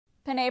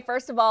Penei,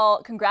 first of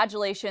all,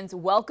 congratulations.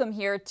 Welcome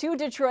here to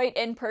Detroit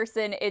in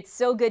person. It's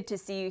so good to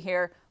see you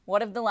here.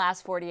 What have the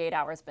last 48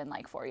 hours been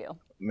like for you?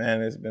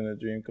 Man, it's been a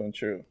dream come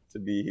true to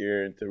be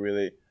here and to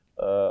really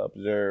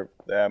observe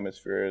the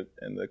atmosphere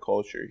and the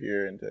culture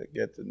here and to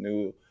get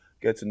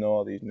to know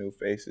all these new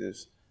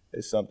faces.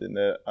 Is something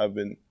that I've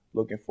been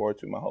looking forward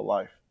to my whole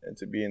life. And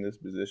to be in this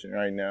position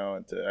right now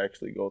and to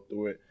actually go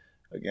through it,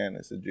 again,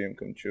 it's a dream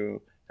come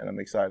true, and I'm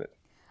excited.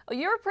 Well,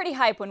 you were pretty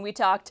hype when we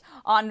talked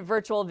on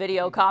virtual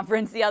video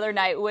conference the other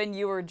night when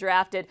you were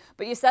drafted,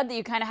 but you said that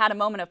you kind of had a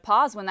moment of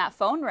pause when that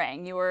phone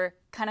rang. You were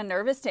kind of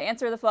nervous to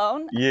answer the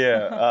phone?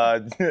 Yeah,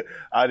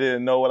 I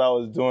didn't know what I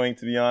was doing,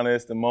 to be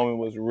honest. The moment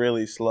was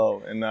really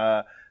slow, and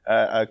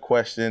I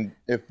questioned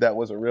if that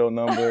was a real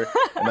number,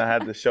 and I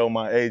had to show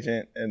my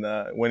agent, and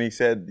when he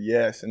said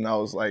yes, and I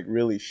was like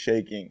really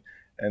shaking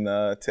and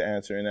to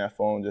answering that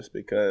phone just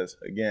because,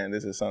 again,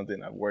 this is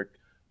something I've worked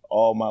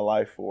all my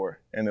life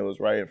for, and it was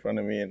right in front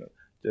of me, and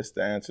just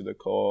to answer the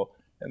call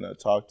and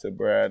talk to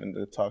Brad and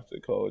to talk to the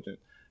coach and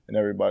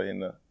everybody in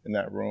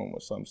that room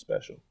was something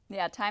special.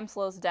 Yeah, time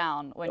slows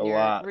down when A you're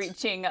lot.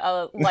 reaching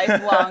a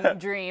lifelong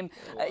dream.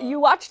 You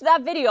watched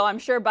that video, I'm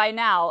sure by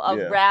now, of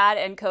Yeah. Brad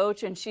and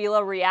Coach and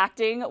Sheila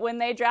reacting when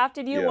they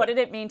drafted you. Yeah. What did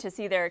it mean to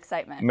see their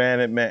excitement?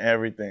 Man, it meant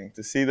everything.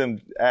 To see them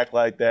act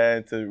like that,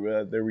 and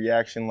to their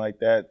reaction like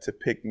that, to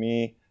pick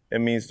me, it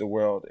means the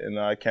world. And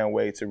I can't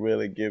wait to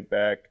really give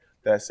back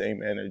that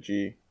same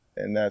energy.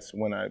 And that's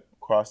when I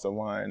cross the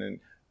line and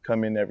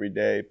come in every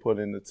day, put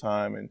in the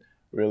time, and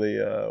really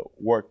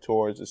work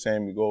towards the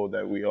same goal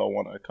that we all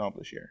want to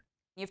accomplish here.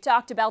 You've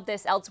talked about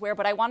this elsewhere,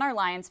 but I want our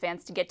Lions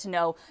fans to get to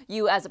know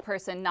you as a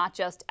person, not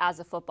just as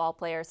a football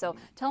player. So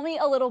tell me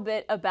a little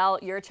bit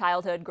about your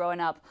childhood growing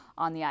up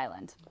on the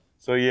island.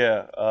 So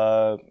yeah,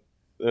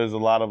 there's a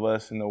lot of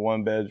us in the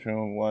one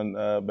bedroom, one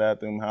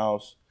bathroom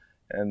house,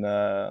 and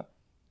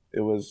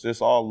it was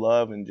just all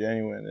love and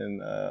genuine,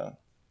 and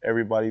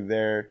everybody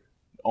there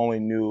only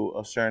knew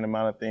a certain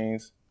amount of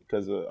things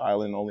because the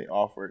island only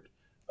offered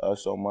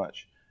so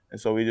much.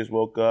 And so we just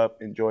woke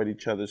up, enjoyed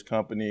each other's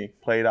company,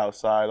 played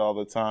outside all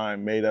the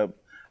time, made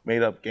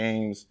up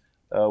games.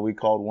 We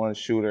called one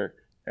shooter,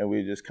 and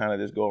we just kind of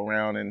just go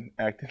around and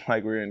acting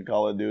like we were in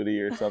Call of Duty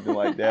or something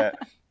like that,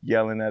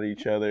 yelling at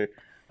each other,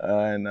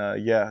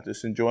 and yeah,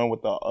 just enjoying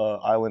what the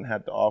island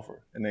had to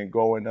offer. And then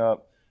growing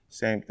up,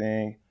 same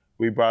thing.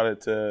 We brought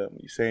it to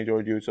St.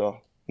 George, Utah.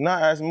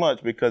 Not as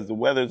much because the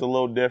weather's a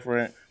little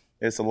different.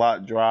 It's a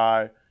lot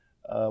dry.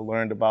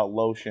 Learned about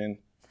lotion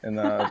and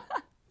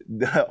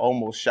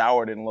almost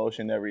showered in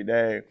lotion every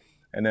day.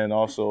 And then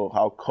also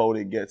how cold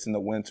it gets in the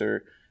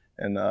winter,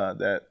 and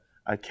that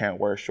I can't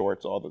wear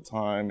shorts all the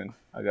time, and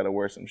I got to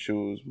wear some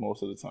shoes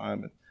most of the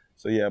time. And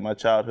so yeah, my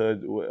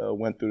childhood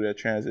went through that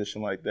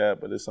transition like that,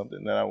 but it's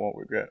something that I won't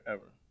regret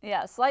ever.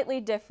 Yeah,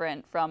 slightly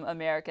different from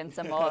American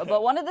Samoa.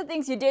 But one of the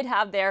things you did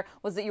have there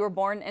was that you were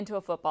born into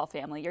a football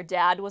family. Your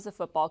dad was a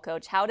football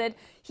coach. How did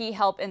he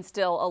help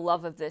instill a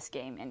love of this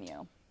game in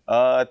you?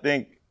 I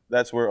think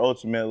that's where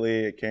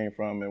ultimately it came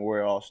from and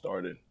where it all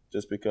started.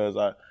 Just because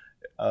I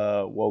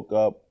woke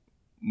up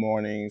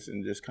mornings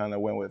and just kind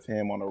of went with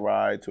him on a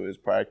ride to his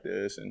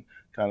practice and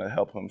kind of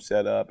help him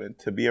set up, and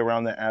to be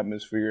around the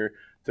atmosphere,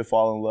 to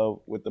fall in love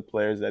with the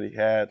players that he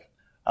had.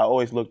 I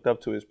always looked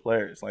up to his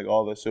players, like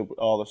all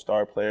the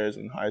star players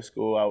in high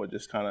school. I would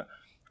just kind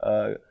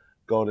of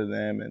go to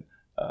them and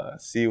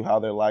see how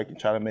they're like and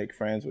try to make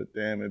friends with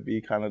them and be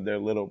kind of their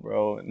little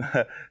bro and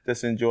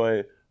just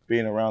enjoy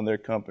being around their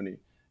company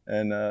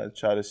and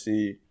try to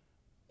see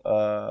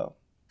how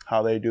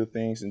they do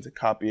things and to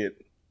copy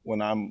it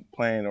when I'm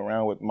playing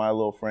around with my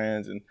little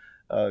friends and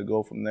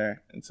go from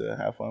there and to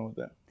have fun with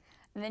that.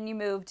 And then you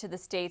moved to the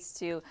States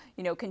to,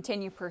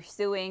 continue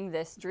pursuing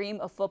this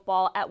dream of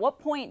football. At what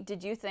point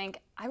did you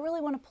think, I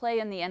really want to play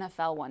in the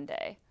NFL one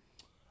day?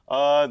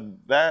 I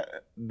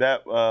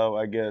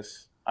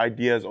guess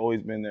idea has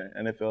always been there.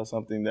 NFL is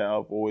something that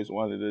I've always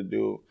wanted to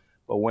do.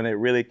 But when it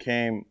really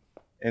came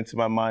into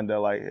my mind that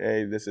like,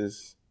 hey, this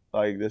is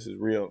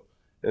real,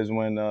 is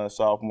when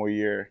sophomore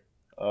year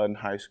in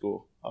high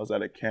school. I was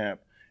at a camp.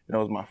 It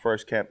was my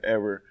first camp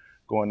ever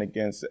going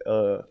against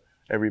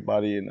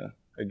everybody in the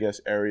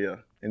area,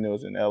 and it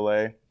was in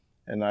LA,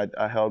 and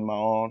I held my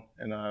own,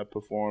 and I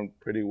performed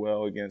pretty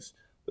well against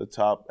the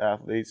top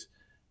athletes,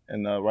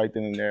 and right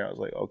then and there I was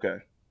like, okay,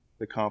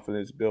 the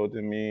confidence built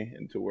in me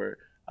into where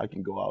I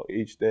can go out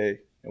each day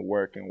and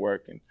work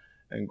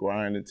and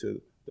grind into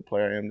the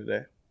player I am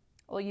today.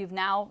 Well, you've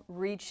now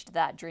reached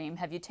that dream.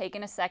 Have you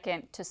taken a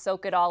second to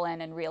soak it all in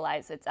and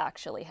realize it's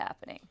actually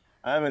happening?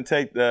 I haven't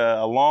taken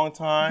a long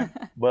time,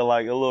 but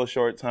like a little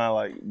short time,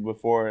 like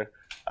before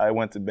I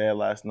went to bed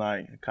last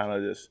night, I kind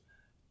of just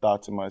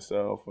thought to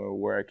myself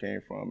where I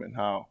came from and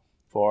how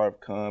far I've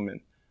come,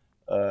 and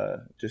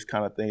just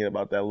kind of thinking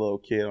about that little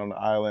kid on the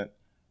island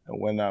and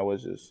when I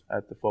was just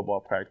at the football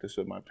practice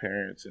with my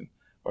parents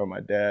or my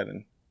dad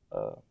and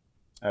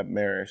at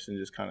Marist and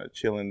just kind of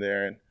chilling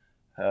there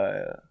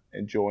and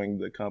enjoying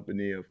the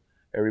company of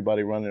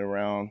everybody running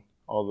around,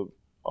 all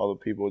the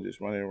people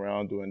just running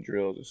around doing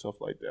drills and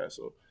stuff like that.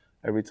 So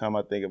every time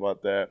I think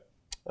about that,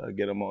 I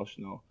get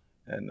emotional,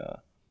 and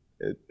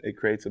it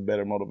creates a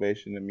better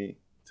motivation in me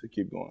to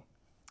keep going.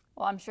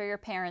 Well, I'm sure your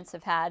parents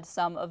have had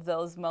some of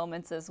those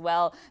moments as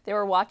well. They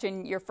were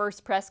watching your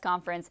first press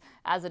conference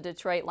as a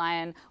Detroit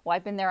Lion,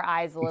 wiping their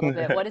eyes a little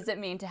bit. What does it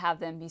mean to have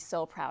them be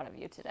so proud of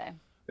you today?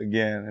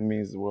 Again, it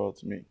means the world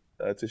to me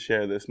to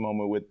share this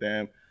moment with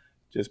them,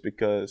 just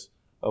because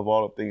of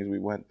all the things we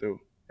went through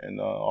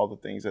and all the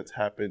things that's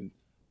happened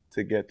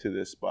to get to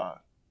this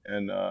spot,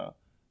 and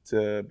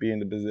to be in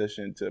the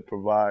position to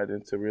provide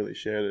and to really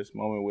share this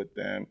moment with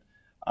them.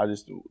 I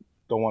just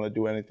don't want to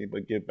do anything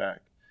but give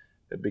back,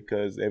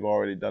 because they've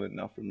already done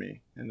enough for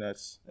me, and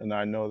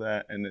I know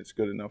that, and it's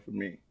good enough for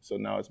me. So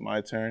now it's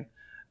my turn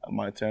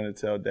to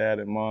tell Dad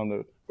and Mom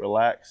to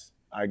relax.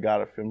 I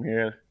got it from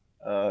here.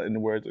 In the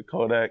words of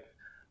Kodak,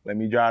 let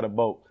me drive the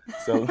boat.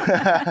 So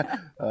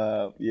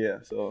yeah,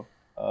 so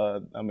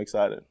I'm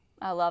excited.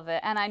 I love it.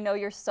 And I know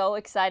you're so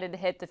excited to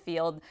hit the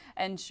field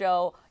and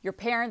show your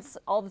parents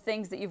all the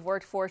things that you've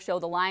worked for, show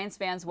the Lions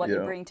fans what you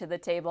bring to the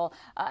table.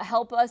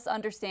 Help us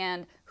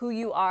understand who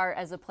you are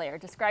as a player.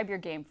 Describe your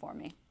game for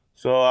me.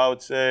 So I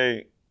would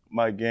say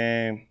my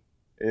game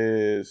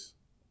is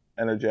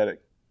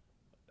energetic.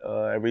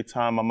 Every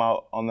time I'm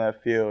out on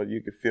that field,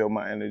 you can feel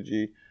my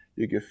energy.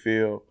 You can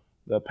feel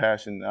the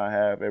passion that I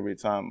have every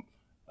time.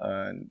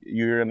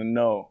 You're going to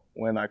know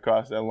when I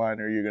cross that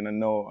line, or you're going to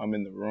know I'm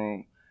in the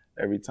room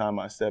every time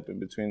I step in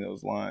between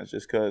those lines,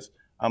 just because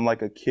I'm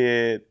like a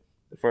kid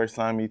the first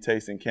time he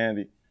tasting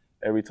candy.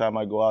 Every time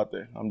I go out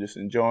there, I'm just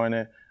enjoying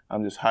it.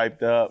 I'm just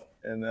hyped up,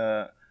 and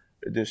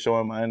just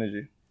showing my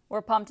energy.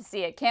 We're pumped to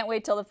see it. Can't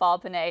wait till the fall,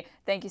 Penei.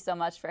 Thank you so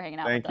much for hanging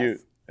out with us.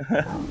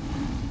 Thank you.